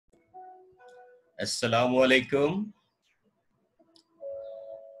Assalamu alaikum.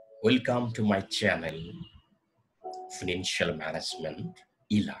 Welcome to my channel, Financial Management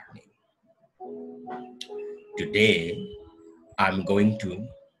eLearning. Today, I'm going to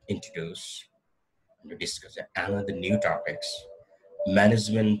introduce and discuss another new topics,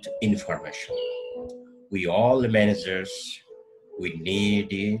 management information. We all managers, we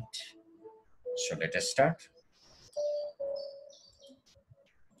need it. So let us start.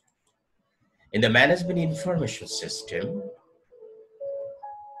 In the management information system,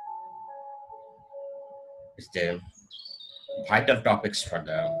 is the vital topics for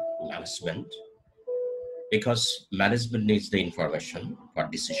the management, because management needs the information for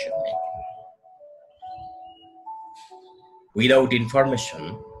decision making. Without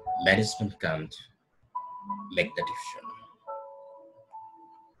information, management can't make the decision.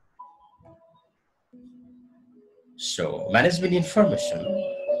 So, management information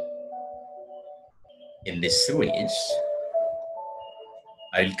in this series,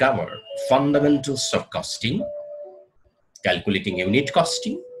 I will cover fundamentals of costing, calculating unit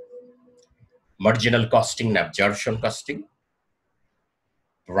costing, marginal costing and absorption costing,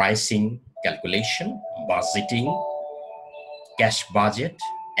 pricing calculation, budgeting, cash budget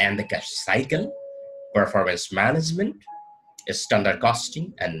and the cash cycle, performance management, standard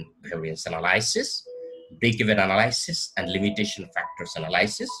costing and variance analysis, break-even analysis and limitation factors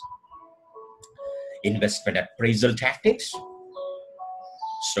analysis, investment appraisal techniques.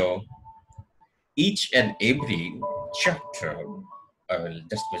 So each and every chapter, I will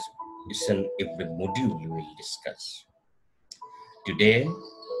discuss, every module we will discuss. Today,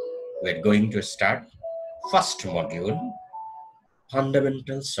 we're going to start first module,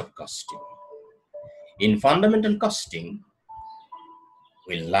 fundamentals of costing. In fundamental costing,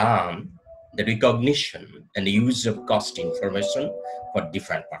 we learn the recognition and the use of cost information for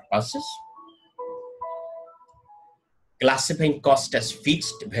different purposes, classifying cost as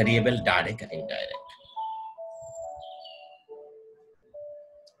fixed, variable, direct, and indirect.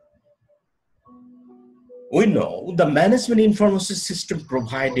 We know the management information system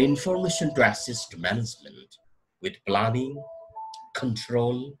provides information to assist management with planning,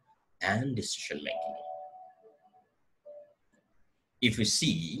 control, and decision making. If we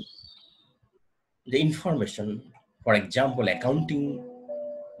see the information, for example, accounting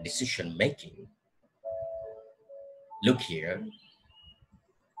decision making, look here,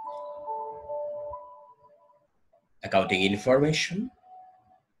 accounting information,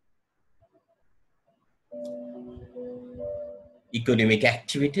 economic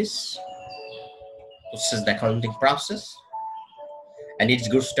activities, this is the accounting process, and it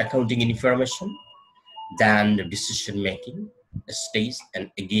goes to accounting information, then the decision making, stays, and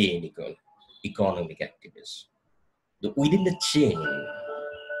again economic activities. Within the chain,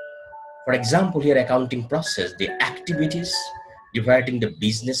 for example, here accounting process, the activities dividing the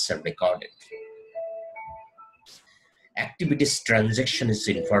business are recorded. Activities transaction is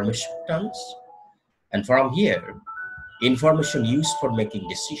information terms, and from here, information used for making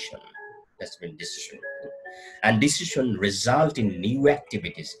decision, that's been decision making, and decision result in new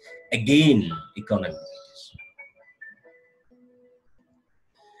activities, again economic activities.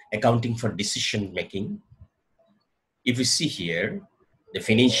 Accounting for decision making, if you see here, the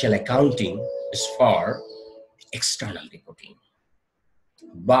financial accounting is for external reporting,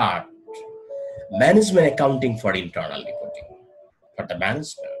 but management accounting for internal reporting, for the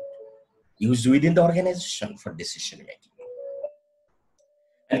management used within the organization for decision making.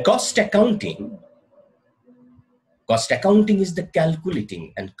 And cost accounting is the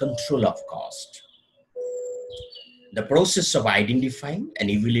calculating and control of cost, the process of identifying and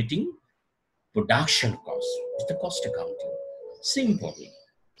evaluating production cost is the cost accounting. Simple.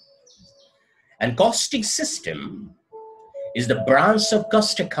 And costing system is the branch of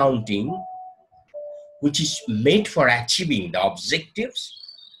cost accounting which is made for achieving the objectives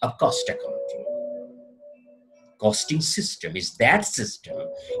of cost accounting. Costing system is that system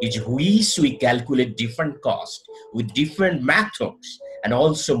in which we calculate different costs with different methods and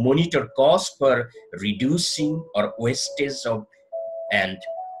also monitor costs for reducing or wastage of and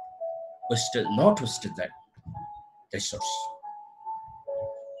not wasted that resource.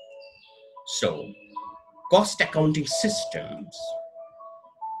 So, cost accounting systems,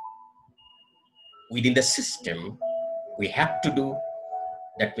 within the system, we have to do,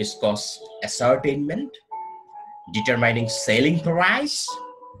 that means cost ascertainment, determining selling price,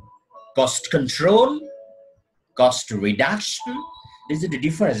 cost control, cost reduction. This is the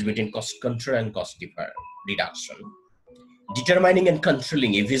difference between cost control and cost reduction. Determining and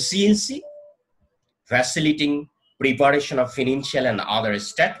controlling efficiency, facilitating preparation of financial and other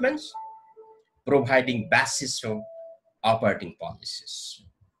statements, providing basis of operating policies.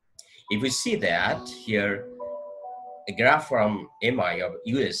 If we see that here, a graph from MI of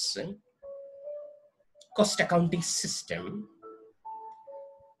US cost accounting system,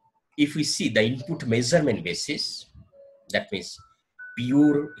 if we see the input measurement basis, that means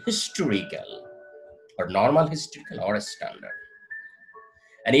pure historical or normal historical or a standard.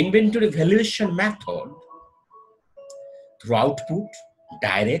 An inventory valuation method through output,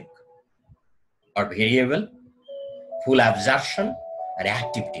 direct or variable, full absorption, and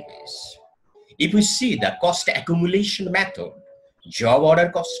activity base. If we see the cost accumulation method, job order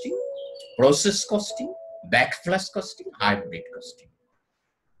costing, process costing, backflush costing, hybrid costing.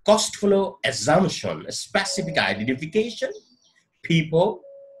 Cost flow assumption, specific identification, people,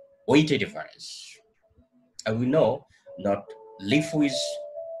 weighted average. And we know that LIFO is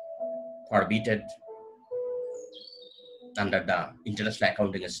forbidden under the International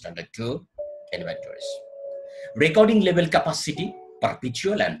Accounting Standard 2 inventories. Recording level capacity,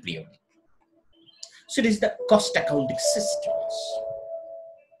 perpetual and periodic. So it is the cost accounting systems.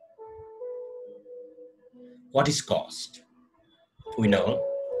 What is cost? We know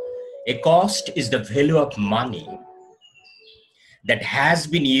a cost is the value of money that has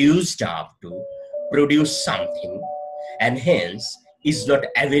been used up to produce something and hence is not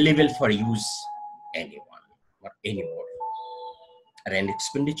available for use anyone or anymore. And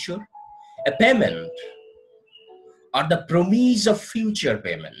expenditure, a payment or the promise of future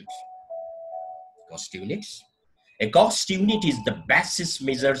payment. Cost units. A cost unit is the basis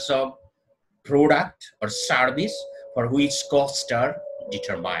measures of product or service for which costs are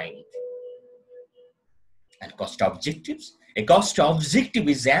determined. And cost objectives. A cost objective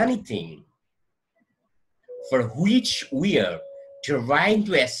is anything for which we are trying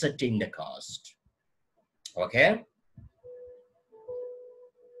to ascertain the cost. Okay?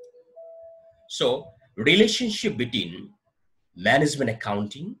 So, relationship between management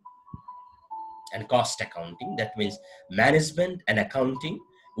accounting and cost accounting, that means management and accounting.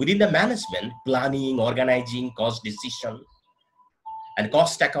 Within the management, planning, organizing, cost decision, and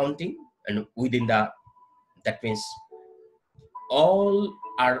cost accounting, and within the, that means all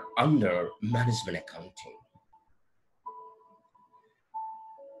are under management accounting.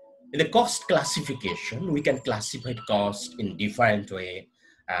 In the cost classification, we can classify cost in different way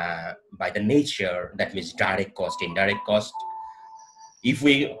by the nature, that means direct cost, indirect cost. If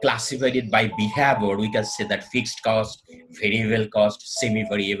we classify it by behavior, we can say that fixed cost, variable cost,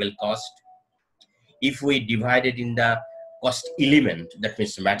 semi-variable cost. If we divide it in the cost element, that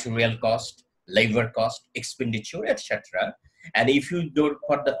means material cost, labor cost, expenditure, etc. And if you do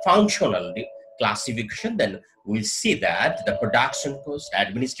for the functional classification, then we'll see that the production cost,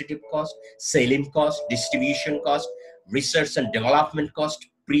 administrative cost, selling cost, distribution cost, research and development cost,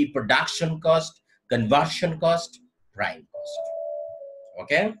 pre-production cost, conversion cost, prime cost.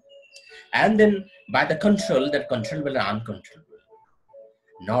 Okay? And then by the control, that controllable and uncontrollable,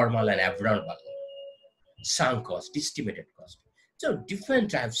 normal and abnormal, sunk cost, estimated cost. So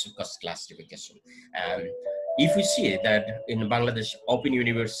different types of cost classification. If we see that in Bangladesh Open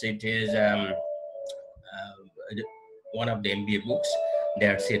University's one of the MBA books, they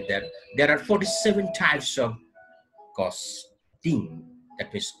have said that there are 47 types of costing,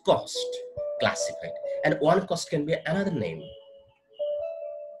 that means cost classified, and one cost can be another name.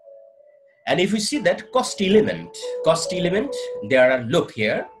 And if we see that cost element, there are, look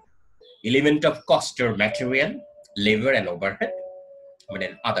here, element of cost or material, labor and overhead, but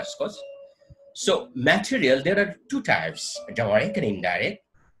then others cost. So material, there are two types, direct and indirect.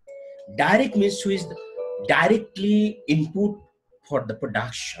 Direct means who is directly input for the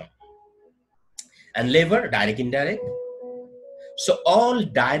production, and labor, direct, indirect. So all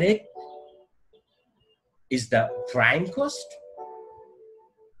direct is the prime cost,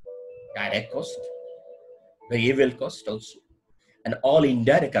 direct cost, variable cost also, and all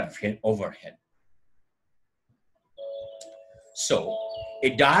indirect are overhead. So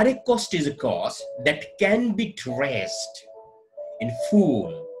a direct cost is a cost that can be traced in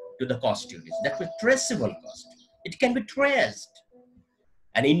full to the cost units. That means traceable cost. It can be traced.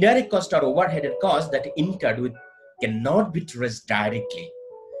 An indirect cost or overheaded cost that incurred with cannot be traced directly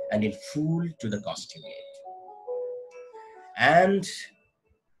and in full to the cost unit. And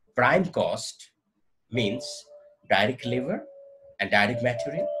prime cost means direct labor and direct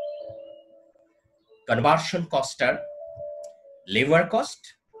material. Conversion cost are labor cost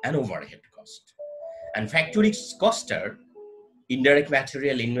and overhead cost. And factory cost are indirect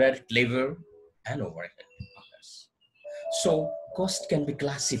material, indirect labor, and overhead others. So cost can be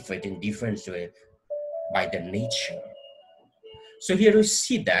classified in different ways by the nature. So here we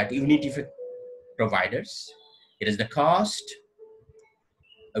see that unit effect providers. It is the cost,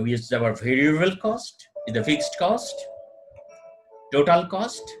 which is our variable cost, is the fixed cost, total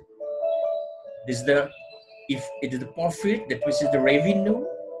cost. This is the, if it is the profit, that which is the revenue,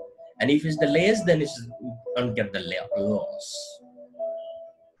 and if it's the less, then it's under the loss.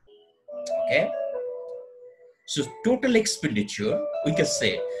 Okay. So total expenditure, we can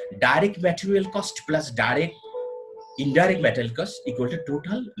say direct material cost plus indirect material cost equal to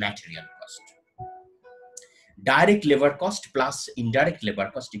total material cost. Direct labor cost plus indirect labor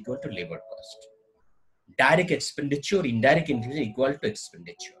cost equal to labor cost. Direct expenditure, indirect expenditure equal to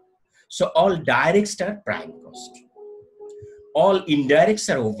expenditure. So all directs are prime cost. All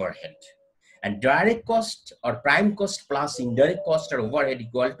indirects are overhead. And direct cost or prime cost plus indirect cost or overhead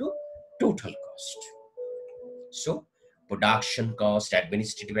equal to total cost. So production cost,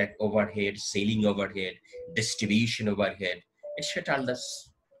 administrative overhead, selling overhead, distribution overhead, etc. All those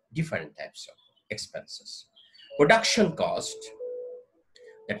different types of expenses. Production cost,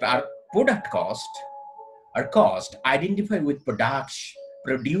 that are product cost, are cost identified with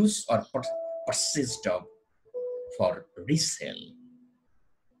produced or purchased of for resale.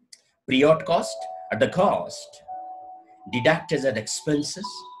 Period cost are the cost deducted as expenses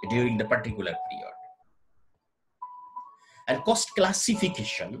during the particular period. And cost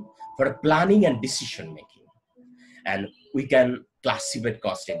classification for planning and decision making. And we can classify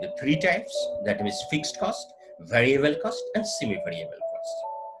cost into three types, that is fixed cost, variable cost, and semi-variable cost.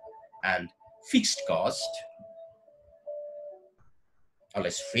 And fixed cost,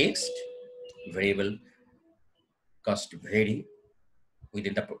 always fixed, variable cost vary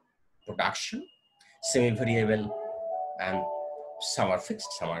within the production, semi-variable, and some are fixed,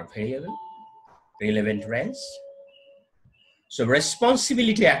 some are variable, relevant range. So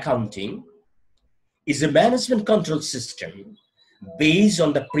responsibility accounting is a management control system based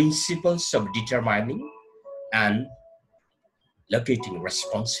on the principles of determining and locating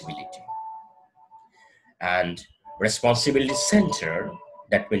responsibility. And responsibility center,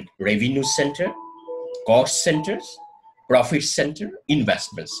 that means revenue center, cost centers, profit center,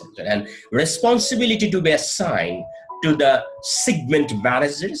 investment center, and responsibility to be assigned to the segment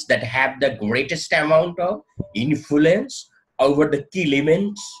managers that have the greatest amount of influence over the key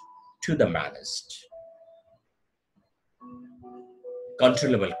elements to the managed.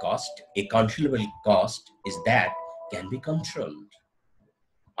 Controllable cost. A controllable cost is that can be controlled.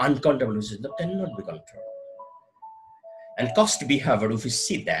 Uncontrollable is that cannot be controlled. And cost behavior, if we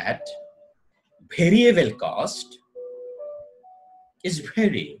see that, variable cost is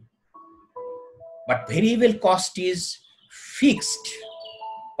vary, but variable cost is fixed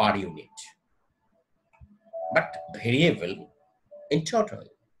per unit, but variable in total.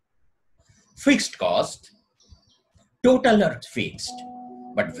 Fixed cost, total are fixed,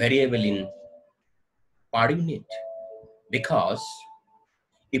 but variable in per unit, because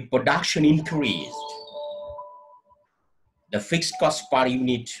if production increased, the fixed cost per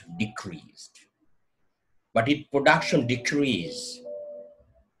unit decreased. But if production decreased,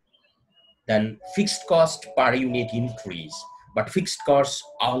 then fixed cost per unit increase, but fixed costs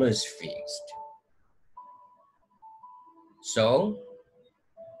always fixed. So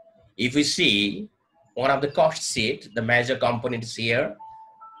if we see one of the cost sheet, the major components here,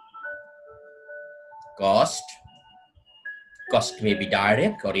 cost may be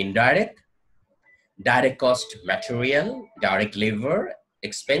direct or indirect. Direct cost, material, direct labor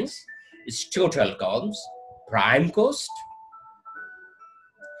expense is total cost, prime cost,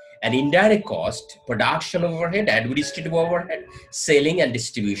 and indirect cost, production overhead, administrative overhead, selling and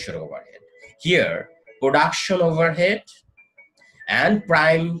distribution overhead. Here, production overhead and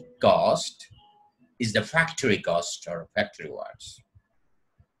prime cost is the factory cost or factory works.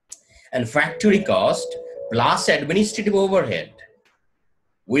 And factory cost plus administrative overhead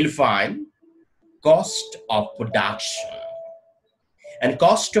will find cost of production. And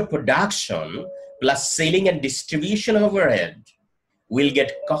cost of production plus selling and distribution overhead will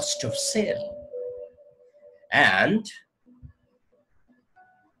get cost of sale. And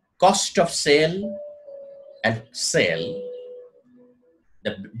cost of sale and sale,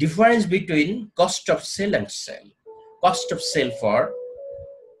 the difference between cost of sale and sale. Cost of sale for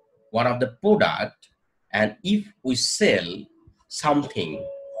one of the product, and if we sell something,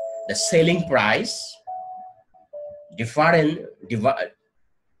 the selling price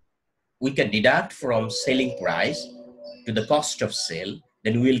we can deduct from selling price to the cost of sale,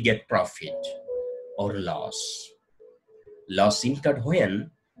 then we will get profit or loss. Loss incurred when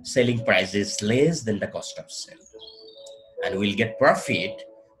selling price is less than the cost of sale. And we'll get profit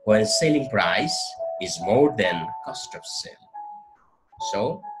when selling price is more than cost of sale.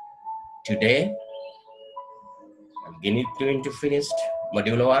 So today Unit 2 finished,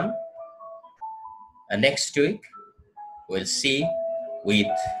 module 1. And next week, we'll see with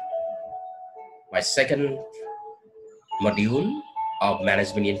my second module of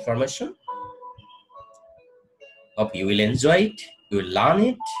management information. Hope you will enjoy it, you will learn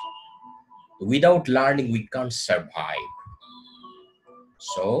it. Without learning, we can't survive.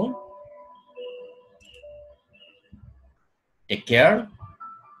 So, take care.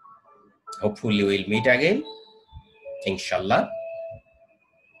 Hopefully, we'll meet again. Inshallah.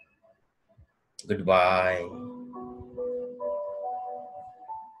 Goodbye.